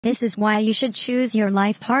This is why you should choose your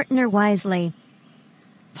life partner wisely.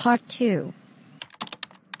 Part 2.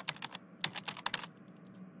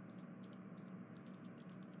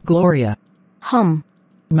 Gloria.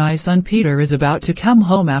 My son Peter is about to come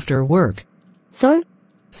home after work. So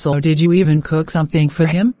did you even cook something for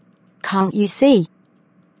him? Can't you see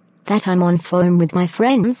that I'm on phone with my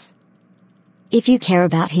friends? If you care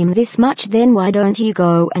about him this much, then why don't you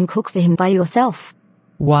go and cook for him by yourself?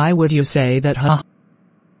 Why would you say that, huh?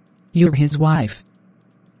 You're his wife.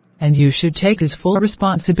 And you should take his full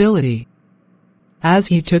responsibility. As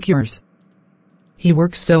he took yours. He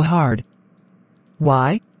works so hard.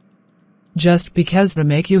 Why? Just because to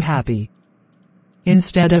make you happy.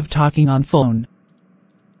 Instead of talking on phone.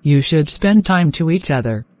 You should spend time to each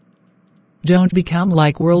other. Don't become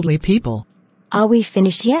like worldly people. Are we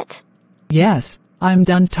finished yet? Yes, I'm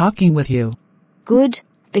done talking with you. Good,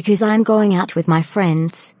 because I'm going out with my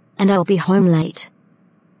friends, and I'll be home late.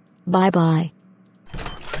 Bye-bye.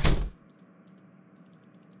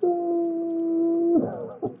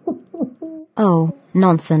 Oh,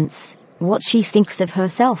 nonsense. What she thinks of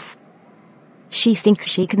herself. She thinks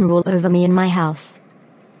she can rule over me in my house.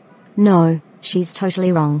 No, she's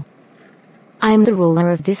totally wrong. I'm the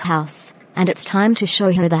ruler of this house, and it's time to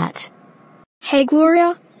show her that. Hey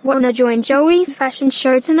Gloria, wanna join Joey's fashion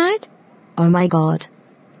show tonight? Oh my god.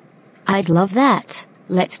 I'd love that.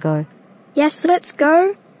 Let's go. Yes, let's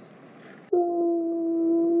go.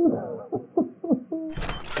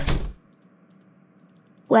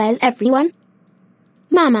 Where's everyone?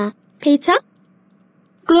 Mama, Peter?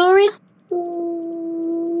 Gloria?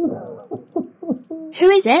 Who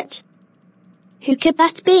is it? Who could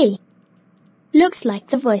that be? Looks like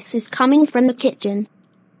the voice is coming from the kitchen.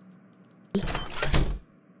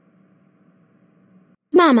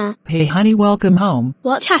 Mama. Hey honey, welcome home.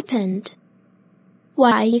 What happened?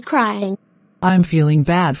 Why are you crying? I'm feeling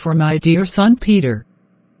bad for my dear son Peter.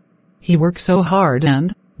 He works so hard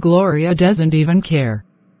and Gloria doesn't even care.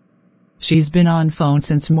 She's been on phone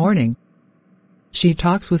since morning. She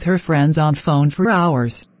talks with her friends on phone for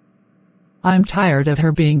hours. I'm tired of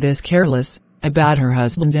her being this careless about her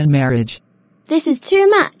husband and marriage. This is too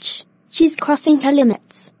much. She's crossing her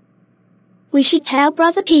limits. We should tell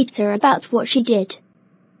Brother Peter about what she did.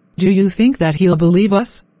 Do you think that he'll believe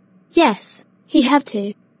us? Yes, he have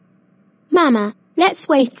to. Mama, let's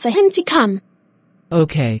wait for him to come.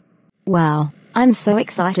 Okay. Wow, I'm so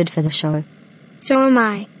excited for the show. So am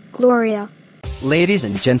I, Gloria. Ladies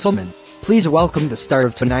and gentlemen, please welcome the star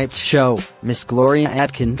of tonight's show, Miss Gloria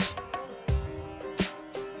Atkins.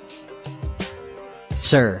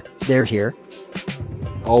 Sir, they're here?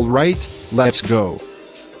 All right, let's go.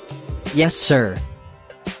 Yes, sir.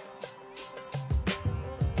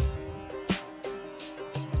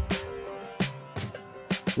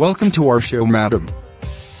 Welcome to our show, madam.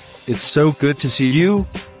 It's so good to see you.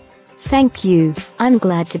 Thank you. I'm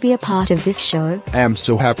glad to be a part of this show. I am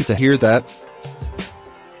so happy to hear that.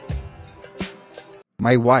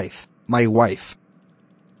 My wife.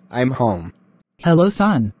 I'm home. Hello,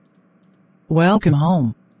 son. Welcome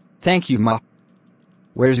home. Thank you, Ma.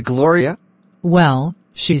 Where's Gloria? Well,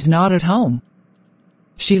 she's not at home.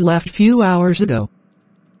 She left few hours ago.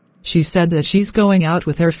 She said that she's going out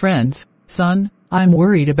with her friends. Son, I'm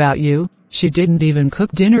worried about you. She didn't even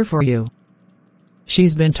cook dinner for you.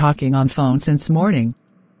 She's been talking on phone since morning.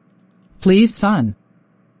 Please, son.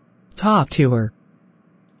 Talk to her.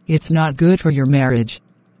 It's not good for your marriage.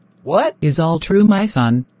 What? Is all true, my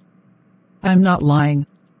son? I'm not lying.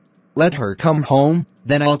 Let her come home,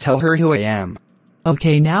 then I'll tell her who I am.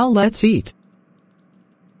 Okay, now let's eat.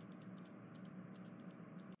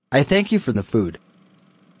 I thank you for the food.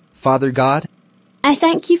 Father God. I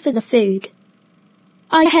thank you for the food.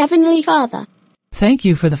 Our Heavenly Father. Thank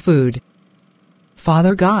you for the food.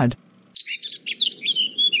 Father God.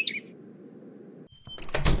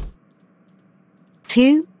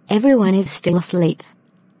 Phew, everyone is still asleep.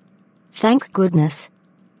 Thank goodness.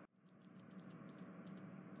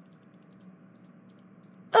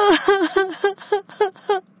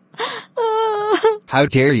 How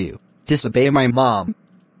dare you disobey my mom?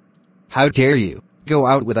 How dare you go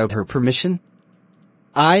out without her permission?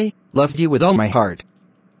 I loved you with all my heart.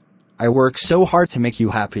 I worked so hard to make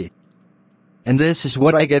you happy. And this is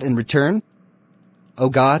what I get in return? Oh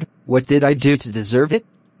God, what did I do to deserve it?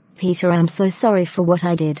 Peter, I'm so sorry for what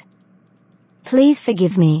I did. Please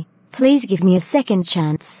forgive me. Please give me a second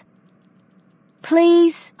chance.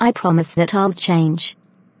 Please, I promise that I'll change.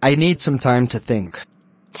 I need some time to think.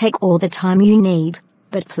 Take all the time you need,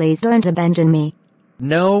 but please don't abandon me.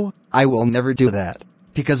 No, I will never do that,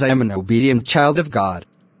 because I am an obedient child of God.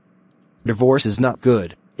 Divorce is not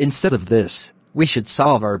good. Instead of this, we should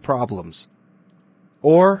solve our problems.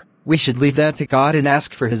 Or, we should leave that to God and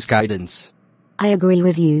ask for His guidance. I agree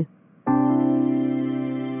with you.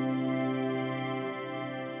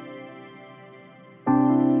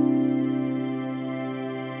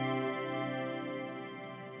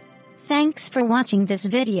 Thanks for watching this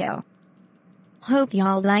video. Hope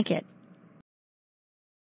y'all like it.